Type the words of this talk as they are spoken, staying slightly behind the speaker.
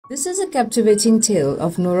This is a captivating tale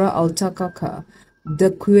of Nora Altakaka, the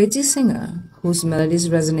Kuwaiti singer whose melodies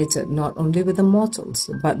resonated not only with the mortals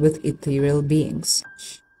but with ethereal beings.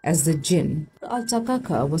 As the Jinn,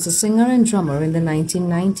 Altakaka was a singer and drummer in the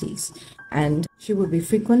 1990s, and she would be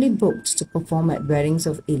frequently booked to perform at weddings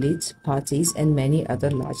of elites, parties, and many other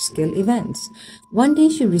large-scale events. One day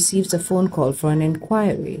she received a phone call for an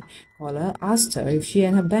inquiry. Caller asked her if she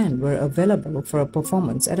and her band were available for a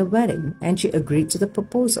performance at a wedding, and she agreed to the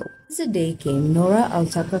proposal. As the day came, Nora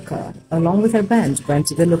Altakaka, along with her band, went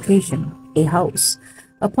to the location, a house.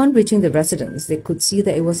 Upon reaching the residence, they could see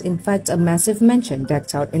that it was in fact a massive mansion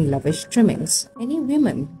decked out in lavish trimmings. Many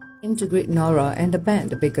women came to greet Nora and the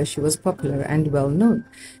band because she was popular and well known.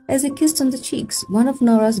 As they kissed on the cheeks, one of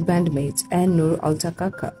Nora's bandmates, Nur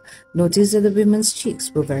Altakaka, noticed that the women's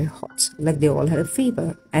cheeks were very hot, like they all had a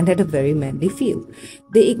fever and had a very manly feel.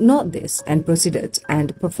 They ignored this and proceeded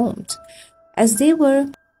and performed. As they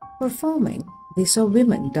were performing, they saw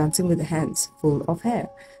women dancing with hands full of hair,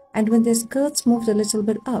 and when their skirts moved a little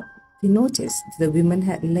bit up, they noticed the women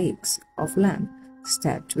had legs of lamb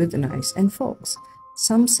stabbed with knives and forks.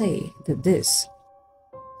 Some say that this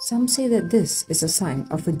is a sign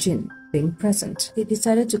of a jinn being present. They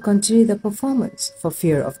decided to continue the performance for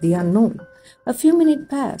fear of the unknown. A few minutes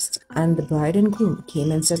passed, and the bride and groom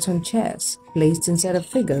came and sat on chairs, placed inside a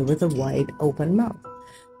figure with a wide open mouth.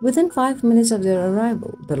 Within 5 minutes of their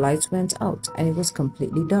arrival, the lights went out and it was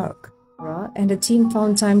completely dark. Nora and the team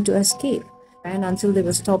found time to escape, and until they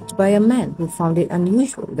were stopped by a man who found it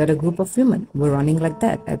unusual that a group of women were running like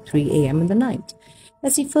that at 3 a.m. in the night.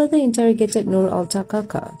 As he further interrogated Nur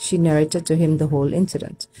Altakaka, she narrated to him the whole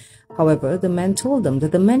incident. However, the man told them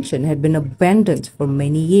that the mansion had been abandoned for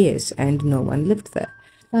many years and no one lived there,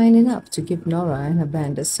 kind enough to give Nora and her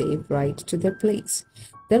band a safe ride to their place.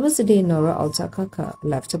 That was the day Nora Altakaka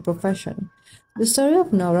left her profession. The story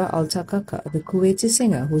of Nora Altakaka, the Kuwaiti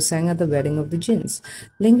singer who sang at the wedding of the Jinns,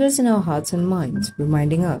 lingers in our hearts and minds,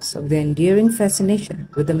 reminding us of the enduring fascination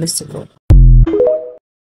with the mystical.